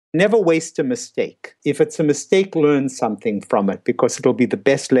Never waste a mistake. If it's a mistake, learn something from it, because it'll be the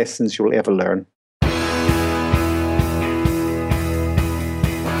best lessons you'll ever learn.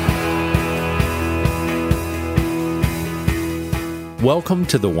 Welcome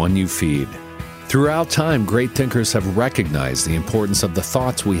to The One You Feed. Throughout time, great thinkers have recognized the importance of the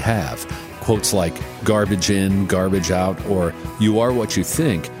thoughts we have. Quotes like garbage in, garbage out, or you are what you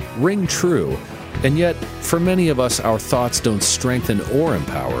think ring true. And yet, for many of us, our thoughts don't strengthen or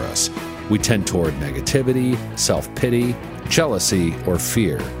empower us. We tend toward negativity, self-pity, jealousy, or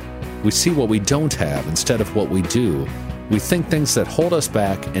fear. We see what we don't have instead of what we do. We think things that hold us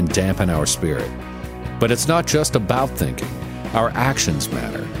back and dampen our spirit. But it's not just about thinking. Our actions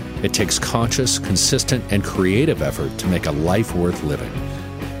matter. It takes conscious, consistent, and creative effort to make a life worth living.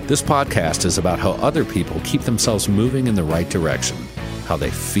 This podcast is about how other people keep themselves moving in the right direction, how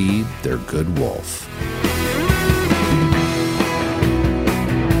they feed their good wolf.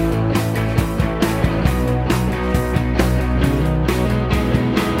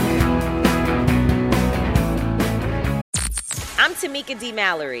 I'm Tamika D.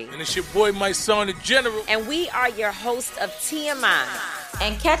 Mallory. And it's your boy, my son, the General. And we are your hosts of TMI.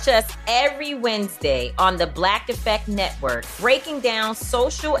 And catch us every Wednesday on the Black Effect Network, breaking down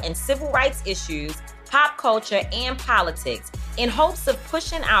social and civil rights issues, pop culture, and politics in hopes of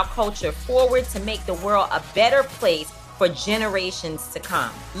pushing our culture forward to make the world a better place for generations to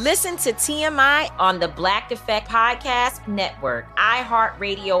come. Listen to TMI on the Black Effect Podcast Network,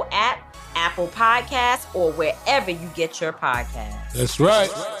 iHeartRadio app, Apple Podcasts, or wherever you get your podcasts. That's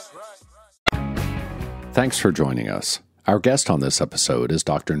right. Thanks for joining us. Our guest on this episode is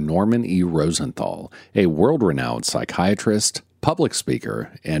Dr. Norman E. Rosenthal, a world-renowned psychiatrist, public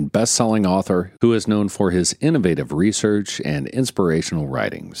speaker, and best-selling author who is known for his innovative research and inspirational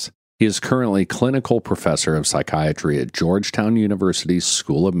writings. He is currently clinical professor of psychiatry at Georgetown University's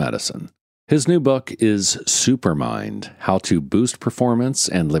School of Medicine. His new book is Supermind: How to Boost Performance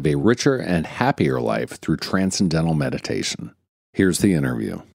and Live a Richer and Happier Life Through Transcendental Meditation. Here's the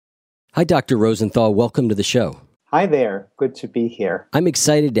interview. Hi, Dr. Rosenthal. Welcome to the show. Hi there. Good to be here. I'm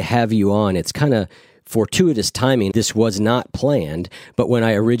excited to have you on. It's kind of fortuitous timing. This was not planned, but when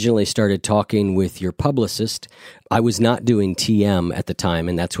I originally started talking with your publicist, I was not doing TM at the time,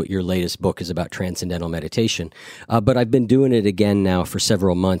 and that's what your latest book is about, Transcendental Meditation. But I've been doing it again now for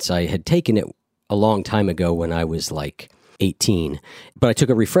several months. I had taken it a long time ago when I was like 18, but I took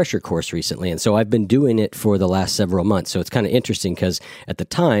a refresher course recently, and so I've been doing it for the last several months. So it's kind of interesting because at the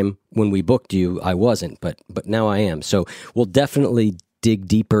time when we booked you, I wasn't, but now I am. So we'll definitely dig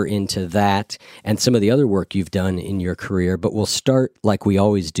deeper into that and some of the other work you've done in your career, but we'll start like we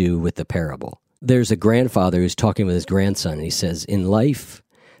always do with the parable. There's a grandfather who's talking with his grandson, and he says, in life,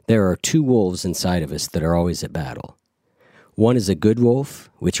 there are two wolves inside of us that are always at battle. One is a good wolf,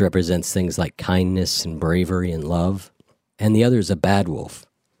 which represents things like kindness and bravery and love, and the other is a bad wolf,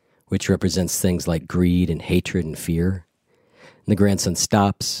 which represents things like greed and hatred and fear. And the grandson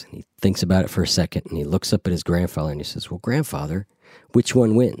stops, and he thinks about it for a second, and he looks up at his grandfather, and he says, well, grandfather, which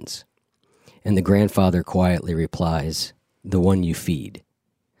one wins? And the grandfather quietly replies, the one you feed.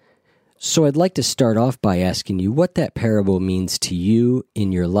 So I'd like to start off by asking you what that parable means to you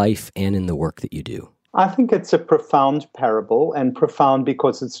in your life and in the work that you do. I think it's a profound parable, and profound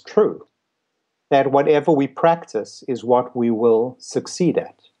because it's true, that whatever we practice is what we will succeed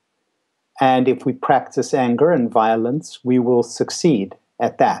at. And if we practice anger and violence, we will succeed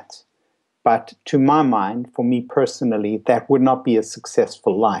at that. But to my mind, for me personally, that would not be a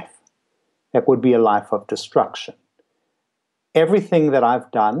successful life. That would be a life of destruction. Everything that I've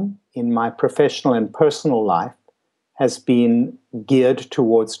done in my professional and personal life has been geared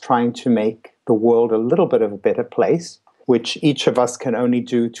towards trying to make the world a little bit of a better place, which each of us can only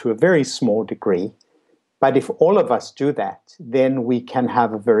do to a very small degree. But if all of us do that, then we can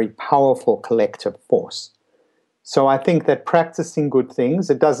have a very powerful collective force. So I think that practicing good things,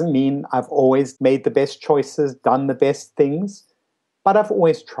 it doesn't mean I've always made the best choices, done the best things, but I've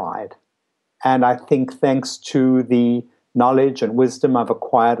always tried. And I think thanks to the knowledge and wisdom I've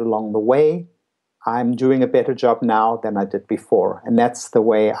acquired along the way, I'm doing a better job now than I did before. And that's the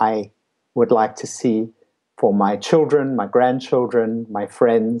way I would like to see for my children, my grandchildren, my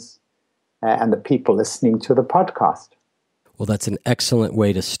friends, and the people listening to the podcast. Well, that's an excellent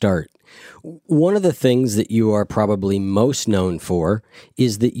way to start. One of the things that you are probably most known for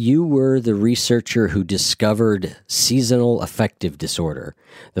is that you were the researcher who discovered seasonal affective disorder,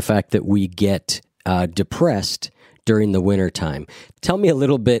 the fact that we get depressed during the wintertime. Tell me a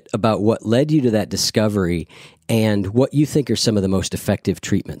little bit about what led you to that discovery and what you think are some of the most effective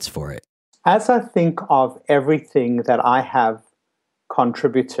treatments for it. As I think of everything that I have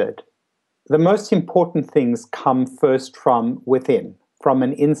contributed. The most important things come first from within, from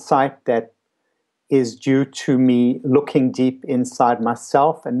an insight that is due to me looking deep inside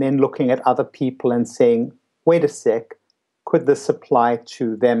myself and then looking at other people and saying, wait a sec, could this apply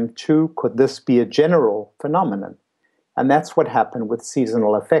to them too? Could this be a general phenomenon? And that's what happened with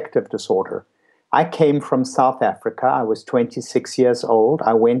seasonal affective disorder. I came from South Africa. I was 26 years old.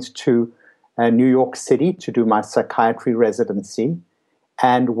 I went to New York City to do my psychiatry residency.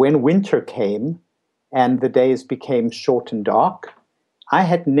 And when winter came and the days became short and dark, I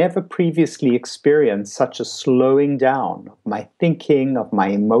had never previously experienced such a slowing down of my thinking, of my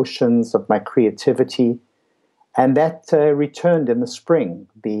emotions, of my creativity. And that returned in the spring.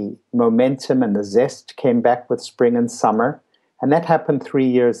 The momentum and the zest came back with spring and summer. And that happened 3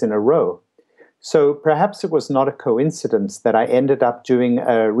 years in a row. So perhaps it was not a coincidence that I ended up doing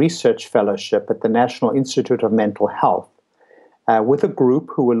a research fellowship at the National Institute of Mental Health with a group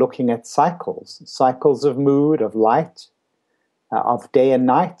who were looking at cycles of mood, of light, of day and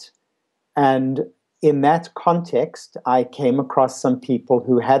night. And in that context, I came across some people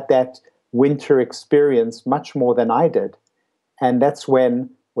who had that winter experience much more than I did. And that's when,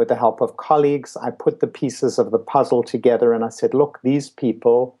 with the help of colleagues, I put the pieces of the puzzle together and I said, look, these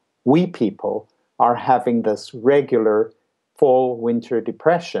people, we people, are having this regular fall-winter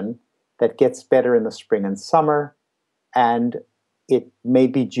depression that gets better in the spring and summer. And it may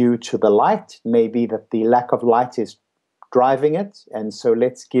be due to the light, maybe that the lack of light is driving it. And so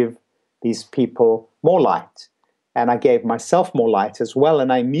let's give these people more light. And I gave myself more light as well,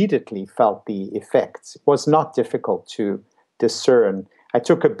 and I immediately felt the effects. It was not difficult to discern. I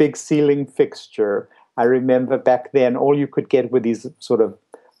took a big ceiling fixture. I remember back then all you could get were these sort of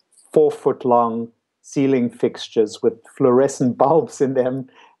 4-foot-long ceiling fixtures with fluorescent bulbs in them,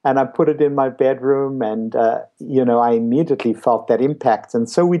 and I put it in my bedroom, and I immediately felt that impact. And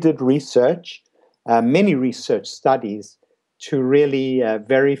so we did research, many research studies, to really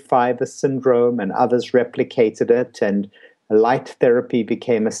verify the syndrome, and others replicated it, and light therapy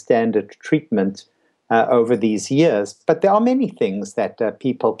became a standard treatment over these years. But there are many things that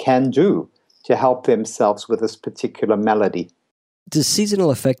people can do to help themselves with this particular malady. Does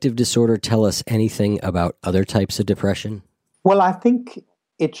seasonal affective disorder tell us anything about other types of depression? Well, I think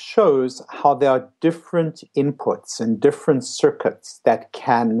it shows how there are different inputs and different circuits that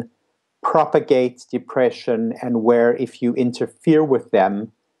can propagate depression, and where if you interfere with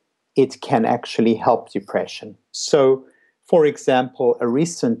them, it can actually help depression. So, for example, a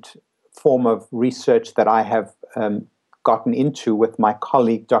recent form of research that I have gotten into with my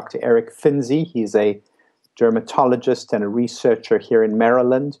colleague, Dr. Eric Finzi, he's a dermatologist and a researcher here in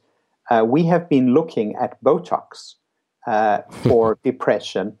Maryland, we have been looking at Botox for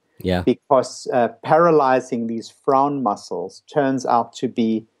depression, because paralyzing these frown muscles turns out to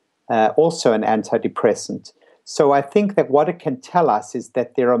be also an antidepressant. So I think that what it can tell us is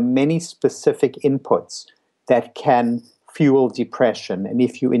that there are many specific inputs that can fuel depression. And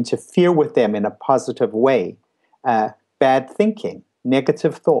if you interfere with them in a positive way, bad thinking,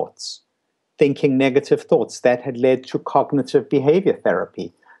 negative thoughts, thinking negative thoughts, that had led to cognitive behavior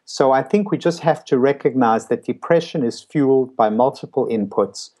therapy. So I think we just have to recognize that depression is fueled by multiple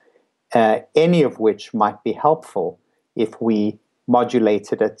inputs, any of which might be helpful if we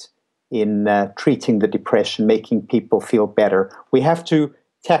modulated it in treating the depression, making people feel better. We have to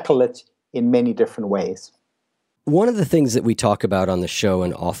tackle it in many different ways. One of the things that we talk about on the show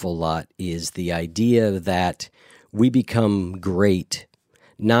an awful lot is the idea that we become great,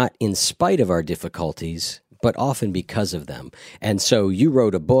 not in spite of our difficulties, but often because of them. And so you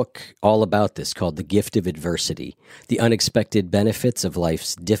wrote a book all about this called The Gift of Adversity, the unexpected benefits of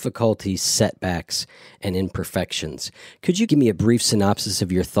life's difficulties, setbacks, and imperfections. Could you give me a brief synopsis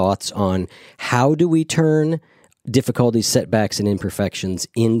of your thoughts on how do we turn difficulties, setbacks, and imperfections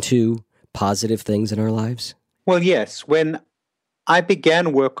into positive things in our lives? Well, yes. When I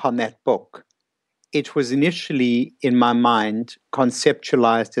began work on that book, it was initially in my mind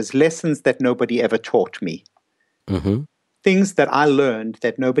conceptualized as lessons that nobody ever taught me. Mm-hmm. Things that I learned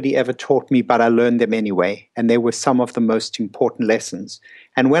that nobody ever taught me, but I learned them anyway. And they were some of the most important lessons.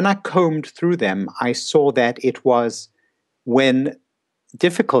 And when I combed through them, I saw that it was when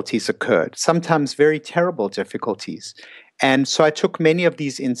difficulties occurred, sometimes very terrible difficulties. And so I took many of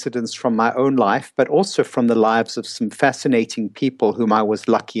these incidents from my own life, but also from the lives of some fascinating people whom I was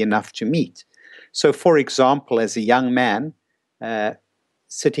lucky enough to meet. So, for example, as a young man,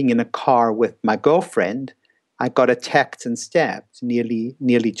 sitting in a car with my girlfriend, I got attacked and stabbed nearly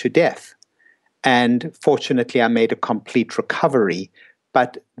to death. And fortunately, I made a complete recovery.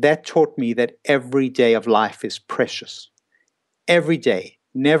 But that taught me that every day of life is precious. every day,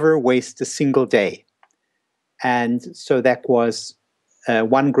 never waste a single day. And so that was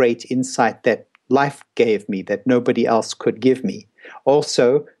one great insight that life gave me that nobody else could give me.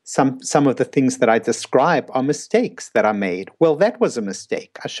 Also, some of the things that I describe are mistakes that I made. Well, that was a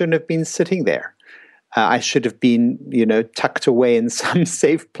mistake. I shouldn't have been sitting there. I should have been, tucked away in some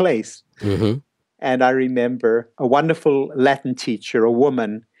safe place. Mm-hmm. And I remember a wonderful Latin teacher, a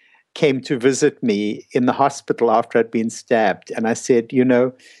woman, came to visit me in the hospital after I'd been stabbed. And I said,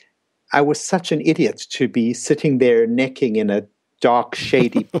 I was such an idiot to be sitting there necking in a dark,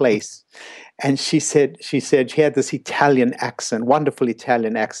 shady place. And she said she had this Italian accent, wonderful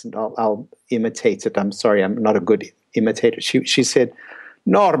Italian accent. I'll imitate it. I'm sorry, I'm not a good imitator. She said,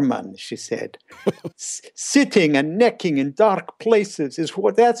 Norman, she said, sitting and necking in dark places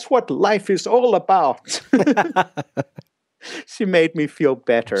that's what life is all about. She made me feel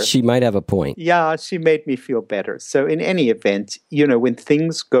better. She might have a point. Yeah, she made me feel better. So in any event, when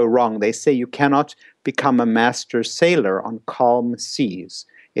things go wrong, they say you cannot become a master sailor on calm seas.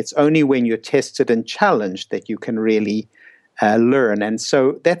 It's only when you're tested and challenged that you can really learn. And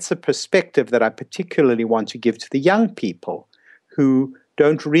so that's a perspective that I particularly want to give to the young people who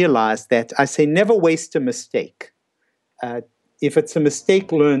don't realize that. I say never waste a mistake. If it's a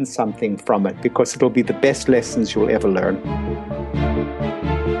mistake, learn something from it, because it'll be the best lessons you'll ever learn.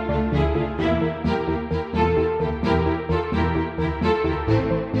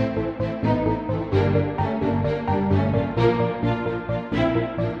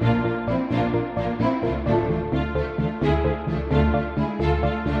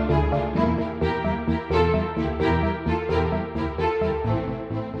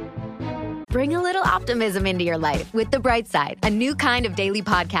 Bring a little optimism into your life with The Bright Side, a new kind of daily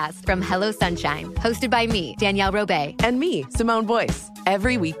podcast from Hello Sunshine, hosted by me, Danielle Robay. And me, Simone Boyce.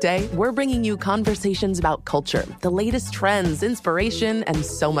 Every weekday, we're bringing you conversations about culture, the latest trends, inspiration, and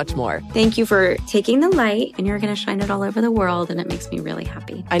so much more. Thank you for taking the light, and you're going to shine it all over the world, and it makes me really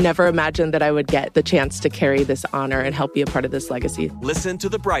happy. I never imagined that I would get the chance to carry this honor and help be a part of this legacy. Listen to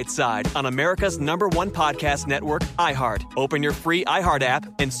The Bright Side on America's #1 podcast network, iHeart. Open your free iHeart app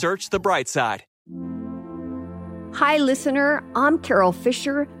and search The Bright Side. Hi, listener. I'm Carol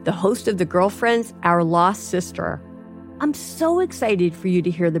Fisher, the host of The Girlfriends, Our Lost Sister. I'm so excited for you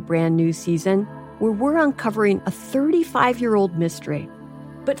to hear the brand new season where we're uncovering a 35-year-old mystery.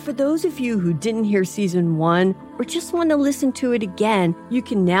 But for those of you who didn't hear season 1 or just want to listen to it again, you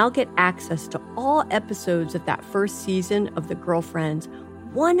can now get access to all episodes of that first season of The Girlfriends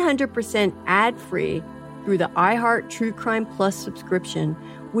 100% ad-free through the iHeart True Crime Plus subscription,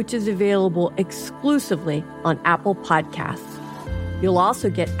 which is available exclusively on Apple Podcasts. You'll also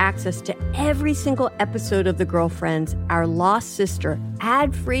get access to every single episode of The Girlfriends, Our Lost Sister,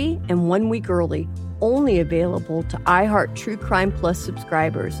 ad-free and 1 week early, only available to iHeart True Crime Plus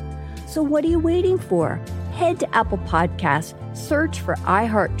subscribers. So what are you waiting for? Head to Apple Podcasts, search for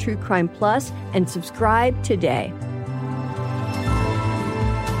iHeart True Crime Plus, and subscribe today.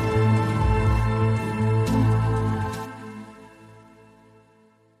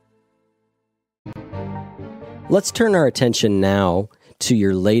 Let's turn our attention now to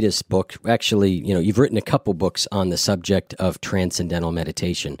your latest book. Actually, you've written a couple books on the subject of transcendental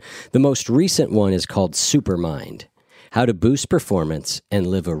meditation. The most recent one is called Supermind: How to Boost Performance and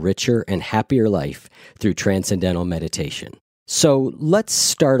Live a Richer and Happier Life Through Transcendental Meditation. So let's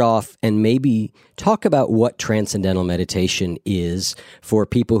start off and maybe talk about what transcendental meditation is for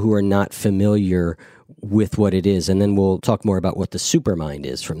people who are not familiar with what it is, and then we'll talk more about what the supermind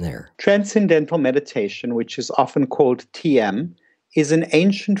is from there. Transcendental meditation, which is often called TM, is an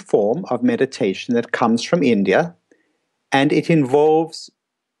ancient form of meditation that comes from India, and it involves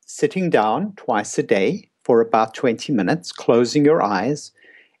sitting down twice a day for about 20 minutes, closing your eyes,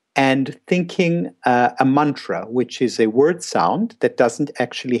 and thinking a mantra, which is a word sound that doesn't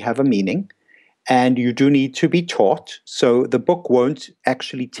actually have a meaning. And you do need to be taught. So the book won't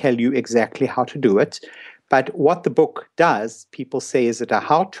actually tell you exactly how to do it. But what the book does, people say, is it a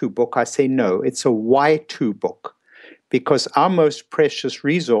how-to book? I say no, it's a why-to book. Because our most precious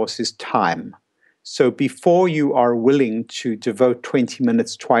resource is time. So before you are willing to devote 20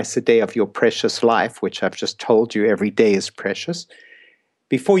 minutes twice a day of your precious life, which I've just told you every day is precious,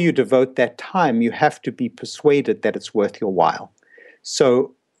 before you devote that time, you have to be persuaded that it's worth your while.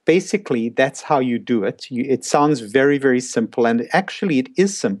 So basically, that's how you do it. It sounds very, very simple, and actually it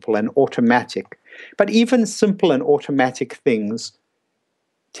is simple and automatic. But even simple and automatic things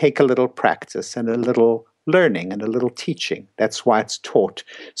take a little practice and a little learning and a little teaching. That's why it's taught.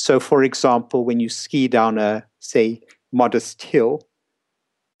 So, for example, when you ski down a, say, modest hill,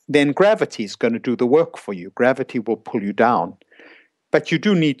 then gravity is going to do the work for you. Gravity will pull you down. But you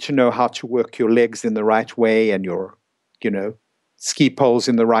do need to know how to work your legs in the right way and your, ski poles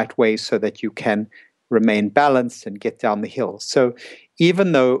in the right way so that you can remain balanced and get down the hill. So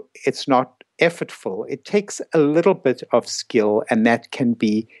even though it's not effortful, it takes a little bit of skill, and that can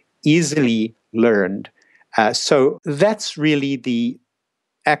be easily learned. So that's really the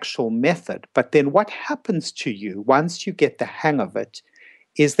actual method. But then what happens to you once you get the hang of it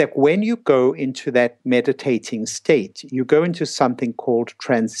is that when you go into that meditating state, you go into something called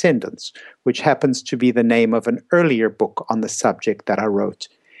transcendence, which happens to be the name of an earlier book on the subject that I wrote.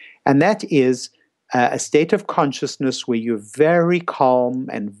 And that is a state of consciousness where you're very calm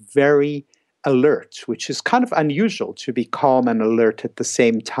and very alert, which is kind of unusual to be calm and alert at the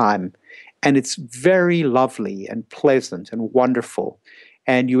same time. And it's very lovely and pleasant and wonderful.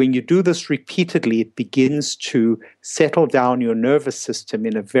 And when you do this repeatedly, it begins to settle down your nervous system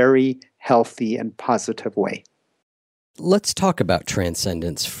in a very healthy and positive way. Let's talk about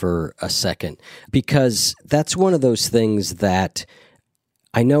transcendence for a second, because that's one of those things that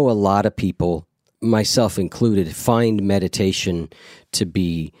I know a lot of people, myself included, find meditation to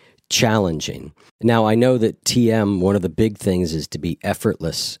be challenging. Now, I know that TM, one of the big things is to be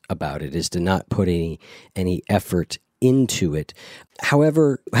effortless about it, is to not put any effort into it.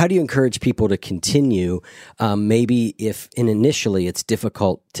 However, how do you encourage people to continue, maybe if initially it's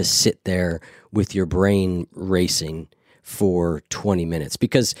difficult to sit there with your brain racing for 20 minutes?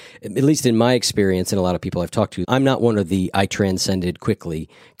 Because at least in my experience and a lot of people I've talked to, I'm not one of the I transcended quickly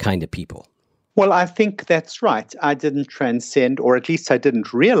kind of people. Well, I think that's right. I didn't transcend, or at least I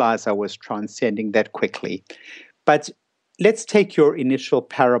didn't realize I was transcending that quickly. But let's take your initial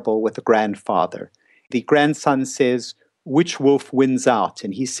parable with the grandfather. The grandson says, which wolf wins out?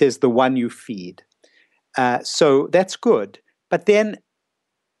 And he says, the one you feed. So that's good. But then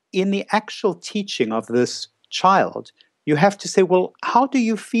in the actual teaching of this child, you have to say, well, how do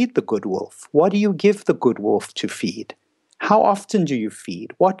you feed the good wolf? What do you give the good wolf to feed? How often do you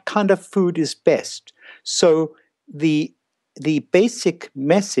feed? What kind of food is best? So the basic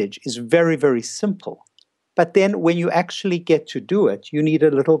message is very, very simple. But then when you actually get to do it, you need a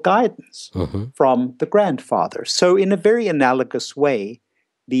little guidance from the grandfather. So in a very analogous way,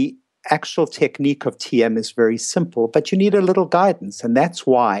 the actual technique of TM is very simple, but you need a little guidance. And that's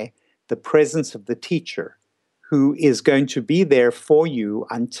why the presence of the teacher, who is going to be there for you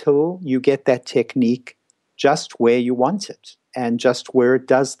until you get that technique just where you want it and just where it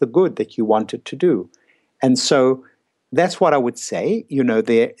does the good that you want it to do. And so that's what I would say.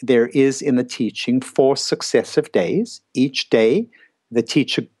 There is in the teaching 4 successive days. Each day, the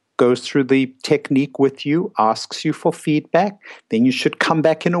teacher goes through the technique with you, asks you for feedback. Then you should come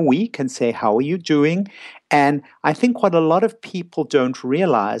back in a week and say, how are you doing? And I think what a lot of people don't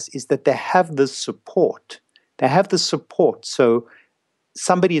realize is that they have this support. They have the support. So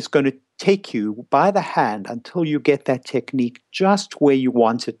somebody is going to take you by the hand until you get that technique just where you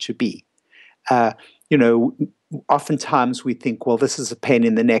want it to be. Oftentimes we think, well, this is a pain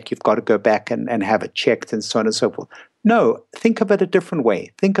in the neck. You've got to go back and have it checked and so on and so forth. No, think of it a different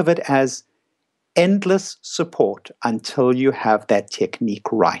way. Think of it as endless support until you have that technique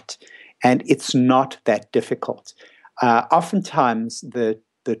right. And it's not that difficult. Oftentimes the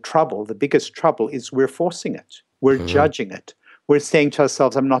biggest trouble is we're forcing it. We're judging it. We're saying to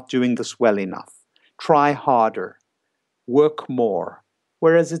ourselves, I'm not doing this well enough. Try harder. Work more.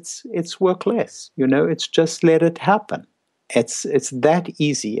 Whereas it's work less. It's just let it happen. It's that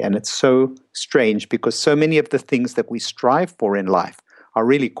easy, and it's so strange because so many of the things that we strive for in life are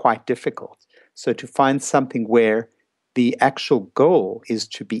really quite difficult. So to find something where the actual goal is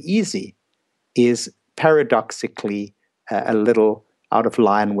to be easy is paradoxically a little out of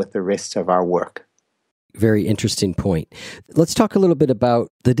line with the rest of our work. Very interesting point. Let's talk a little bit about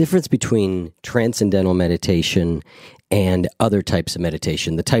the difference between transcendental meditation and other types of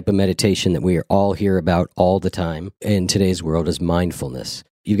meditation. The type of meditation that we all hear about all the time in today's world is mindfulness.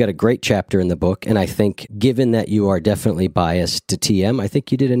 You've got a great chapter in the book, and I think given that you are definitely biased to TM, I think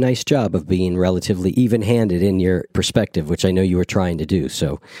you did a nice job of being relatively even-handed in your perspective, which I know you were trying to do.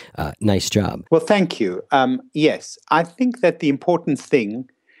 So nice job. Well, thank you. Yes, I think that the important thing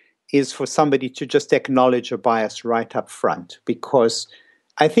is for somebody to just acknowledge a bias right up front, because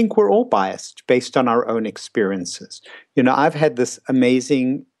I think we're all biased based on our own experiences. I've had this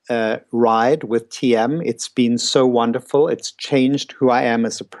amazing ride with TM. It's been so wonderful. It's changed who I am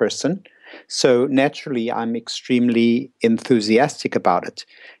as a person. So naturally, I'm extremely enthusiastic about it.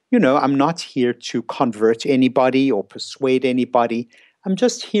 I'm not here to convert anybody or persuade anybody. I'm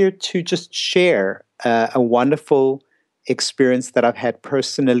just here to just share a wonderful experience that I've had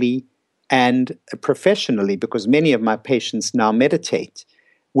personally and professionally, because many of my patients now meditate,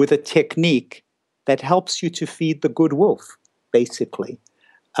 with a technique that helps you to feed the good wolf, basically.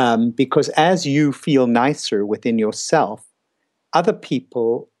 Because as you feel nicer within yourself, other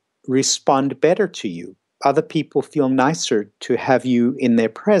people respond better to you. Other people feel nicer to have you in their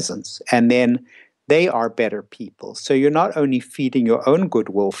presence, and then they are better people. So you're not only feeding your own good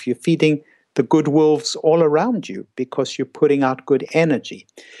wolf, you're feeding the good wolves all around you because you're putting out good energy.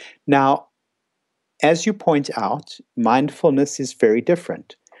 Now, as you point out, mindfulness is very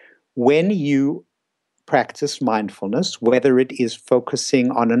different. When you practice mindfulness, whether it is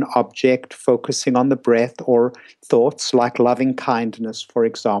focusing on an object, focusing on the breath, or thoughts like loving kindness, for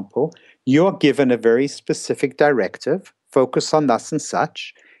example, you're given a very specific directive: focus on thus and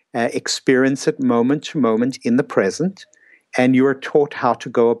such, experience it moment to moment in the present, and you are taught how to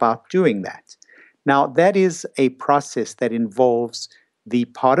go about doing that. Now, that is a process that involves the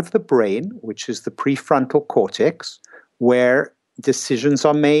part of the brain, which is the prefrontal cortex, where decisions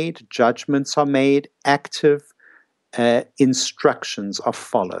are made, judgments are made, active instructions are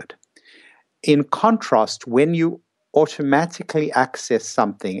followed. In contrast, when you automatically access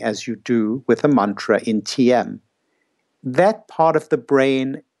something, as you do with a mantra in TM, that part of the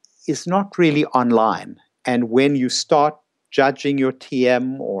brain is not really online. And when you start judging your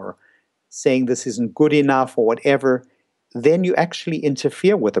TM or saying this isn't good enough or whatever, then you actually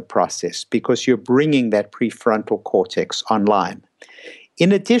interfere with the process because you're bringing that prefrontal cortex online.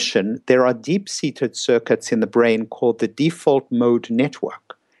 In addition, there are deep-seated circuits in the brain called the default mode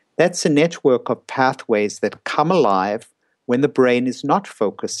network. That's a network of pathways that come alive when the brain is not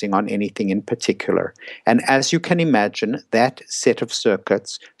focusing on anything in particular. And as you can imagine, that set of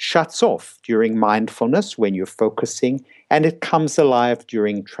circuits shuts off during mindfulness when you're focusing, and it comes alive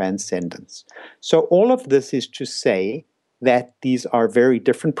during transcendence. So all of this is to say that these are very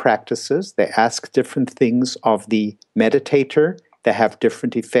different practices. They ask different things of the meditator. They have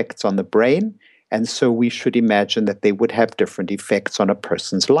different effects on the brain. And so we should imagine that they would have different effects on a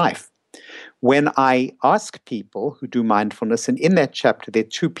person's life. When I ask people who do mindfulness, and in that chapter, there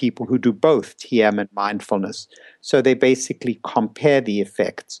are two people who do both TM and mindfulness. So they basically compare the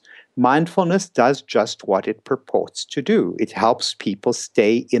effects. Mindfulness does just what it purports to do. It helps people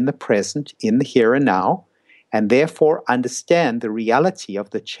stay in the present, in the here and now, and therefore understand the reality of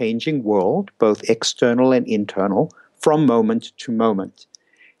the changing world, both external and internal, from moment to moment.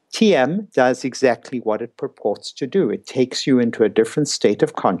 TM does exactly what it purports to do. It takes you into a different state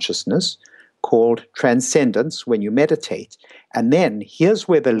of consciousness called transcendence when you meditate. And then here's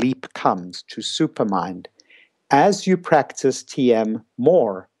where the leap comes to supermind. As you practice TM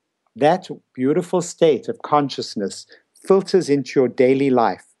more, that beautiful state of consciousness filters into your daily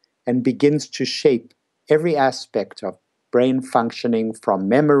life and begins to shape every aspect of brain functioning, from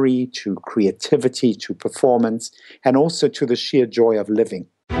memory to creativity to performance, and also to the sheer joy of living.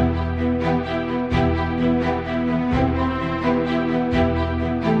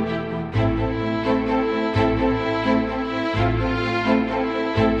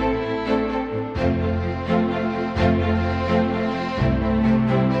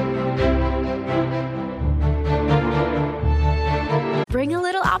 Bring a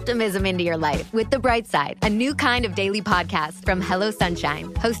little optimism into your life with The Bright Side, a new kind of daily podcast from Hello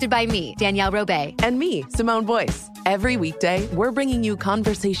Sunshine, hosted by me, Danielle Robay. And me, Simone Boyce. Every weekday, we're bringing you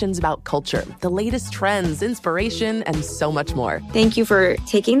conversations about culture, the latest trends, inspiration, and so much more. Thank you for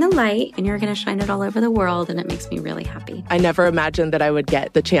taking the light, and you're going to shine it all over the world, and it makes me really happy. I never imagined that I would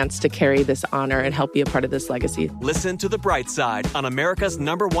get the chance to carry this honor and help be a part of this legacy. Listen to The Bright Side on America's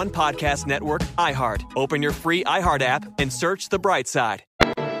 #1 podcast network, iHeart. Open your free iHeart app and search The Bright Side.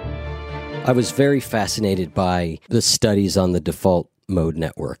 I was very fascinated by the studies on the default mode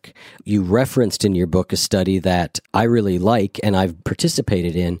network. You referenced in your book a study that I really like and I've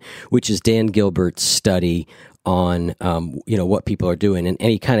participated in, which is Dan Gilbert's study on what people are doing. And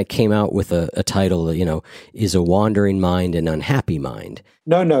he kind of came out with a title, is a wandering mind an unhappy mind?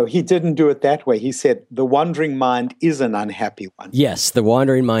 No, he didn't do it that way. He said the wandering mind is an unhappy one. Yes, the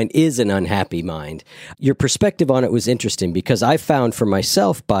wandering mind is an unhappy mind. Your perspective on it was interesting because I found for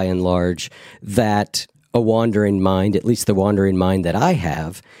myself, by and large, that a wandering mind, at least the wandering mind that I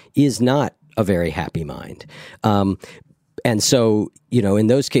have, is not a very happy mind. And so, in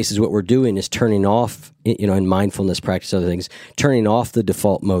those cases, what we're doing is turning off, in mindfulness practice, other things, turning off the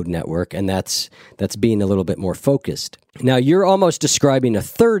default mode network, and that's being a little bit more focused. Now, you're almost describing a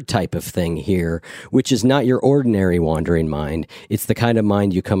third type of thing here, which is not your ordinary wandering mind. It's the kind of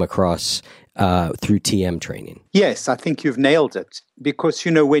mind you come across through TM training. Yes, I think you've nailed it. Because,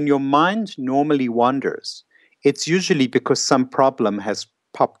 when your mind normally wanders, it's usually because some problem has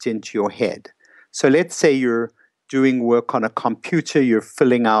popped into your head. So let's say you're doing work on a computer, you're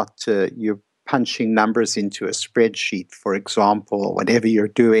filling out, you're punching numbers into a spreadsheet, for example, or whatever you're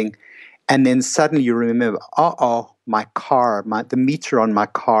doing. And then suddenly you remember, my car, the meter on my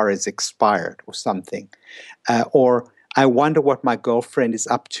car is expired or something. Or I wonder what my girlfriend is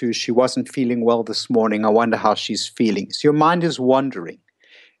up to. She wasn't feeling well this morning. I wonder how she's feeling. So your mind is wandering.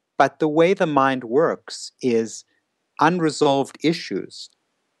 But the way the mind works is unresolved issues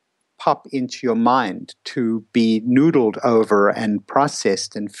pop into your mind to be noodled over and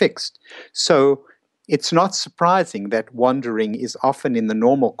processed and fixed. So it's not surprising that wandering is often in the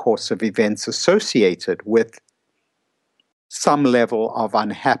normal course of events associated with some level of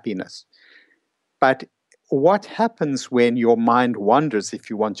unhappiness. But what happens when your mind wanders, if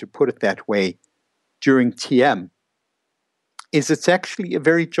you want to put it that way, during TM, is it's actually a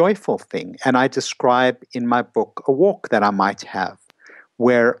very joyful thing. And I describe in my book a walk that I might have,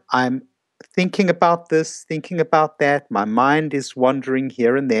 where I'm thinking about this, thinking about that. My mind is wandering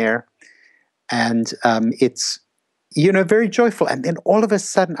here and there. And it's, very joyful. And then all of a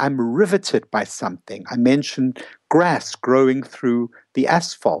sudden, I'm riveted by something. I mentioned grass growing through the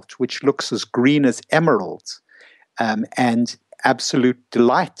asphalt, which looks as green as emeralds, and absolute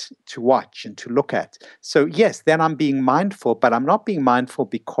delight to watch and to look at. So yes, then I'm being mindful, but I'm not being mindful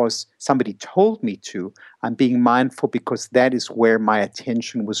because somebody told me to. I'm being mindful because that is where my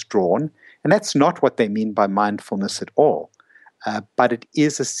attention was drawn. And that's not what they mean by mindfulness at all. But it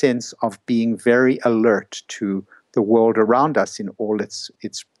is a sense of being very alert to the world around us in all its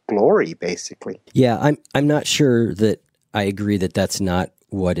glory, basically. Yeah, I'm not sure that I agree that that's not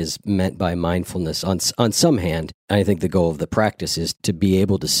what is meant by mindfulness. On some hand, I think the goal of the practice is to be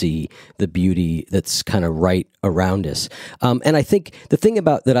able to see the beauty that's kind of right around us. And I think the thing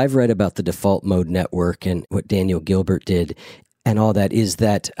that I've read about the default mode network and what Daniel Gilbert did and all that is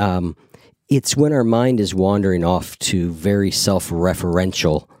that it's when our mind is wandering off to very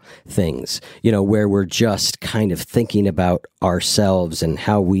self-referential things, where we're just kind of thinking about ourselves and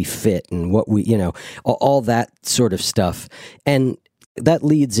how we fit and what we, all that sort of stuff. And that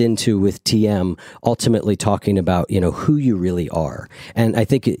leads into, with TM, ultimately talking about, who you really are. And I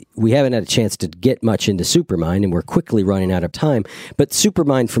think we haven't had a chance to get much into Supermind, and we're quickly running out of time. But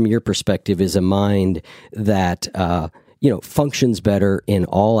Supermind, from your perspective, is a mind that, functions better in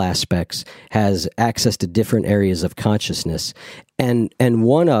all aspects, has access to different areas of consciousness. And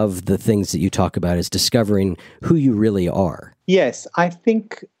one of the things that you talk about is discovering who you really are. Yes, I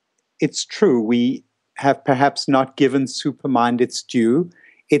think it's true. We have perhaps not given Supermind its due.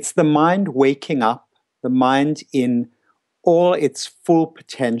 It's the mind waking up, the mind in all its full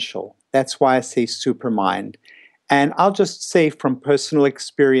potential. That's why I say Supermind. And I'll just say from personal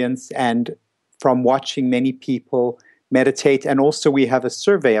experience and from watching many people meditate, and also we have a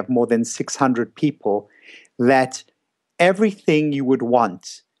survey of more than 600 people, that everything you would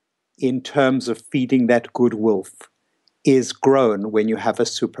want in terms of feeding that good wolf is grown when you have a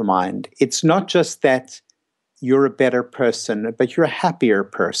Supermind. It's not just that you're a better person, but you're a happier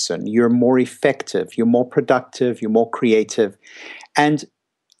person. You're more effective. You're more productive. You're more creative. And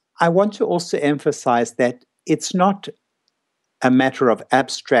I want to also emphasize that it's not a matter of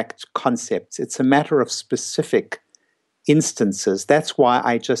abstract concepts. It's a matter of specific instances. That's why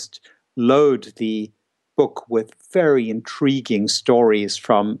I just load the book with very intriguing stories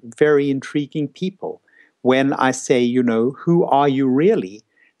from very intriguing people. When I say, who are you really?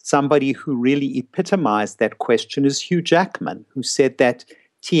 Somebody who really epitomized that question is Hugh Jackman, who said that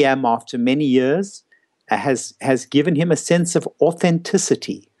TM, after many years, has given him a sense of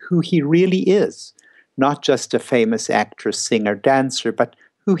authenticity, who he really is, not just a famous actor, singer, dancer, but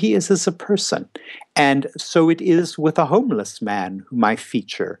who he is as a person. And so it is with a homeless man whom I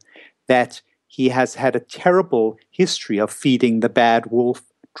feature, that he has had a terrible history of feeding the bad wolf,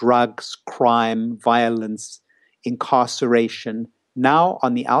 drugs, crime, violence, incarceration. Now,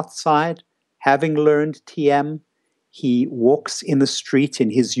 on the outside, having learned TM, he walks in the street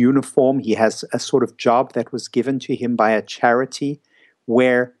in his uniform. He has a sort of job that was given to him by a charity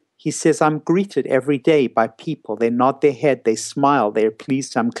where he says, I'm greeted every day by people. They nod their head, they smile, they're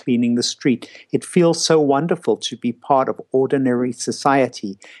pleased I'm cleaning the street. It feels so wonderful to be part of ordinary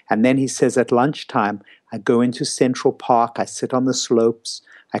society. And then he says, at lunchtime, I go into Central Park, I sit on the slopes,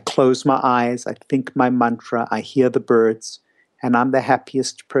 I close my eyes, I think my mantra, I hear the birds, and I'm the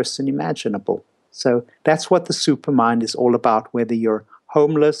happiest person imaginable. So that's what the Supermind is all about, whether you're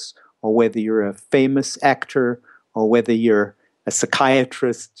homeless or whether you're a famous actor or whether you're a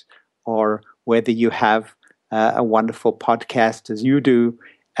psychiatrist or whether you have a wonderful podcast as you do,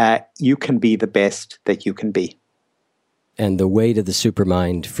 you can be the best that you can be. And the way to the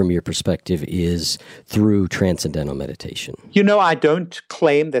supermind, from your perspective, is through transcendental meditation. You know, I don't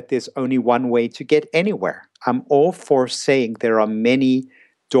claim that there's only one way to get anywhere. I'm all for saying there are many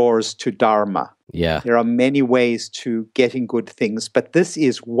doors to Dharma. Yeah. There are many ways to getting good things, but this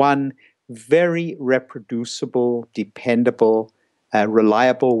is one very reproducible, dependable,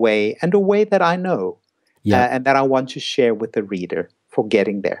 reliable way, and a way that I know and that I want to share with the reader for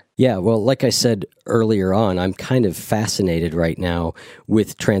getting there. Yeah, well, like I said earlier on, I'm kind of fascinated right now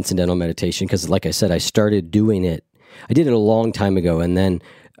with transcendental meditation because, like I said, I started doing it. I did it a long time ago, and then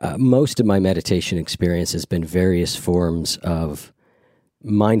most of my meditation experience has been various forms of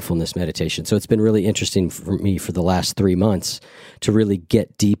mindfulness meditation. So it's been really interesting for me for the last 3 months to really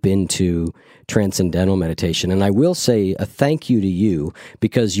get deep into transcendental meditation. And I will say a thank you to you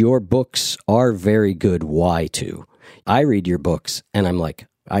because your books are very good why to. I read your books and I'm like,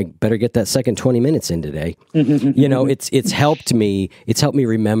 I better get that second 20 minutes in today. You know, it's helped me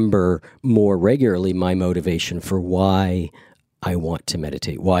remember more regularly my motivation for why I want to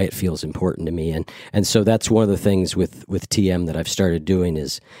meditate, why it feels important to me. And so that's one of the things with TM that I've started doing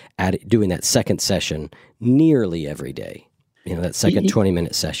is doing that second session nearly every day, you know, that second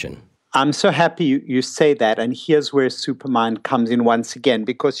 20-minute session. I'm so happy you say that. And here's where Supermind comes in once again,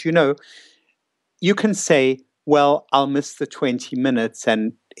 because, you know, you can say, well, I'll miss the 20 minutes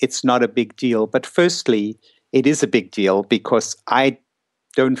and it's not a big deal. But firstly, it is a big deal because I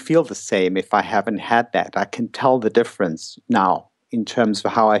don't feel the same if I haven't had that. I can tell the difference now in terms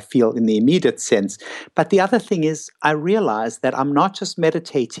of how I feel in the immediate sense. But the other thing is I realize that I'm not just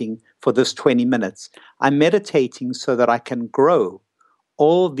meditating for this 20 minutes. I'm meditating so that I can grow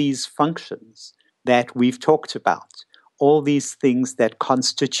all these functions that we've talked about, all these things that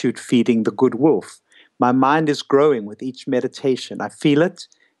constitute feeding the good wolf. My mind is growing with each meditation. I feel it,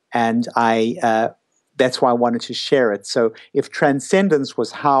 and that's why I wanted to share it. So if transcendence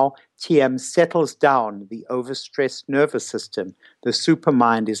was how TM settles down the overstressed nervous system, the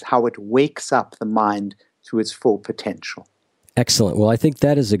supermind is how it wakes up the mind to its full potential. Excellent. Well, I think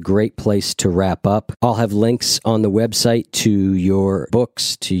that is a great place to wrap up. I'll have links on the website to your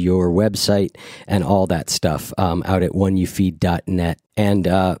books, to your website, and all that stuff out at oneyoufeed.net.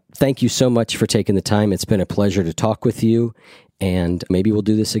 And thank you so much for taking the time. It's been a pleasure to talk with you, and maybe we'll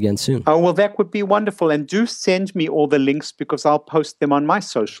do this again soon. Oh, well, that would be wonderful. And do send me all the links because I'll post them on my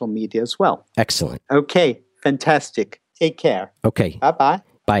social media as well. Excellent. Okay, fantastic. Take care. Okay. Bye-bye.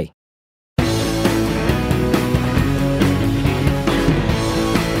 Bye.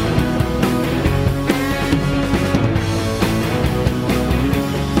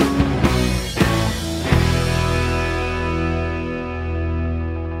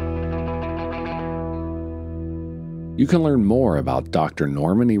 You can learn more about Dr.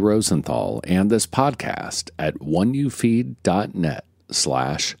 Norman E. Rosenthal and this podcast at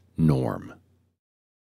oneyoufeed.net/norm.